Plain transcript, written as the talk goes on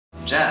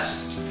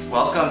Jess,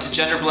 welcome to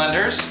Gender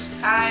Blenders.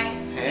 Hi.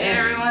 Hey. Hey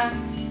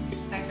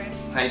everyone. Hi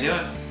Chris. How you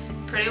doing?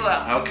 Pretty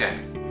well. Okay.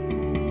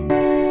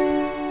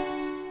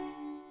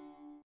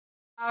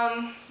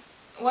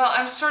 Well,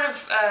 I'm sort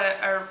of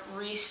a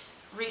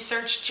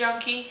research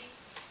junkie,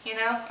 you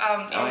know?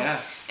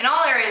 In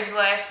all areas of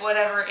life,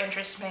 whatever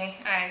interests me,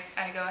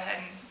 I go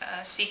ahead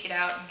and seek it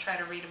out and try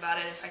to read about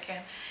it if I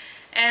can.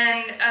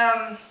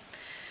 And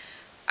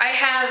I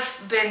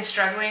have been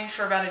struggling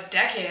for about a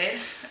decade.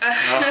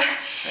 Oh,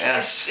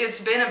 yes.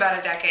 It's been about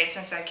a decade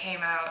since I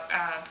came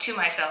out to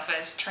myself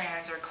as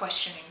trans or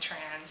questioning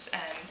trans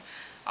and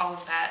all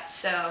of that.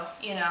 So,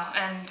 you know,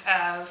 and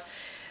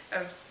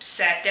I've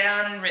sat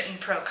down and written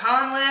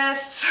pro-con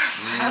lists.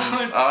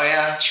 Oh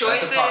yeah,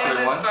 choices that's a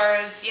popular one. As far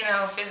as, you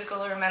know,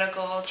 physical or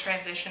medical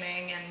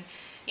transitioning and,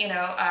 you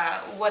know,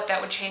 what that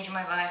would change in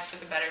my life for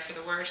the better, for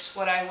the worse,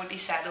 what I would be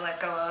sad to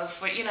let go of.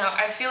 But, you know,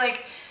 I feel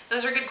like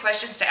those are good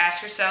questions to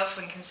ask yourself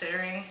when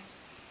considering,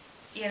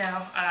 you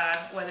know,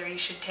 whether you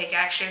should take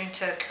action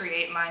to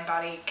create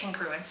mind-body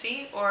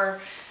congruency, or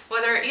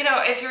whether, you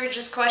know, if you're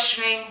just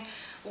questioning,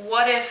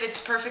 what if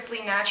it's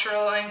perfectly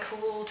natural and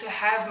cool to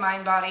have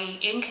mind-body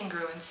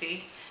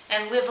incongruency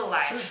and live a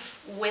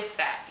life with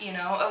that, you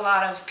know? A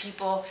lot of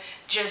people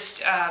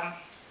just,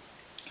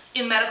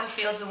 in medical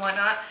fields and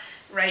whatnot,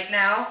 right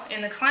now in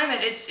the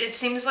climate, it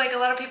seems like a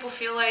lot of people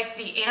feel like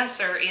the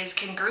answer is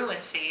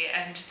congruency,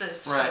 and the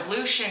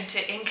solution to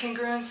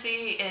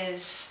incongruency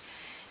is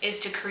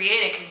to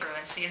create a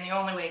congruency, and the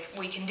only way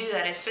we can do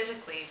that is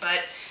physically.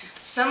 But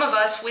some of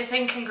us with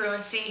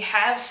incongruency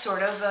have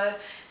sort of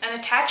an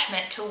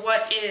attachment to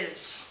what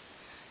is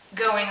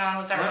going on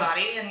with our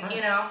body, and you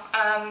know,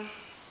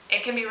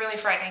 it can be really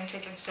frightening to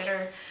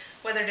consider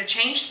whether to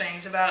change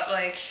things about,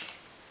 like,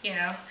 you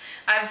know,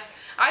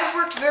 I've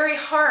worked very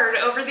hard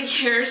over the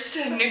years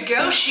to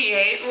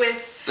negotiate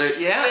with the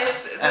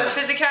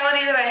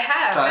physicality that I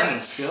have. Time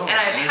and skill. And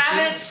I have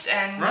habits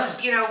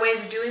and, you know,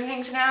 ways of doing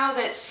things now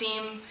that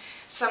seem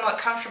somewhat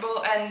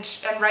comfortable. And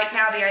right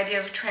now the idea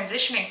of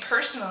transitioning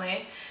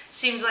personally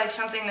seems like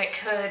something that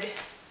could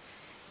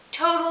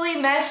totally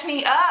mess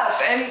me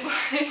up and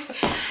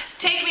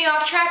take me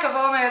off track of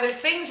all my other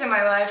things in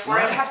my life, where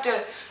I'd have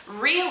to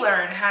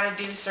relearn how to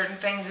do certain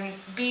things and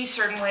be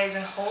certain ways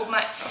and hold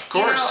my... Of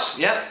course,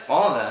 you know, yep,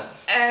 all of that.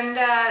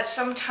 And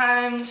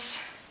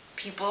sometimes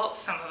people,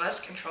 some of us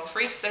control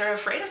freaks that are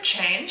afraid of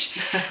change,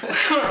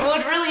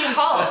 would really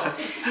halt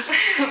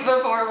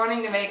before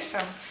wanting to make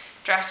some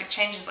drastic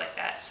changes like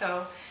that.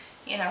 So,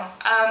 you know,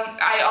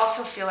 I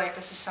also feel like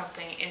this is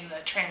something in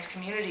the trans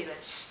community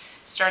that's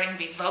starting to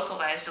be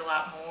vocalized a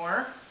lot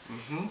more.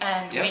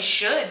 And we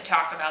should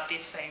talk about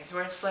these things,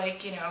 where it's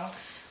like, you know,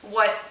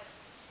 what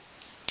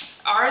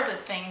are the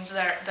things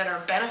that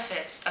are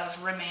benefits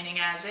of remaining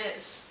as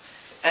is,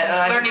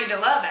 and learning to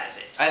love as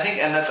is. I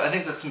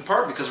think that's in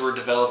part because we're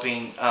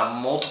developing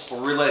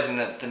realizing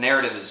that the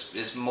narrative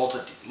is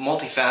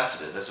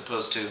multifaceted, as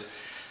opposed to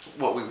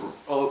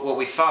what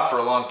we thought for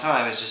a long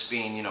time as just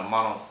being, you know,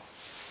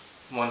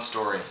 one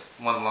story,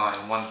 one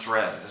line, one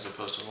thread, as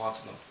opposed to lots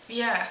of them.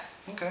 Yeah.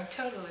 Okay.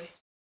 Totally.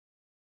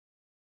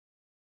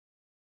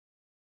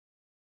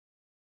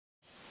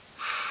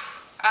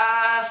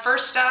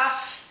 First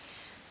off,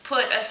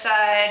 put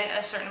aside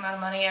a certain amount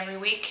of money every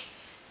week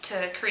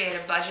to create a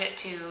budget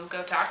to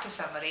go talk to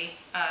somebody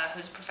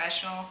who's a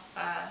professional,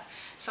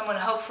 someone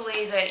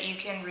hopefully that you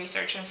can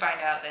research and find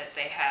out that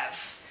they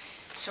have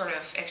sort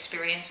of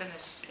experience in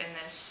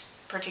this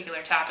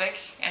particular topic,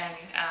 and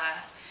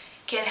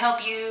can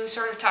help you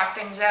sort of talk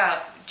things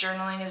out.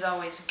 Journaling is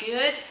always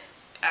good.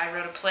 I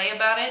wrote a play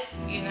about it,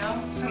 you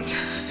know,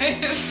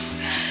 sometimes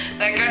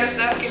that kind of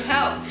stuff can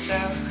help. So,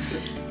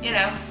 you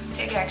know,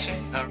 take action.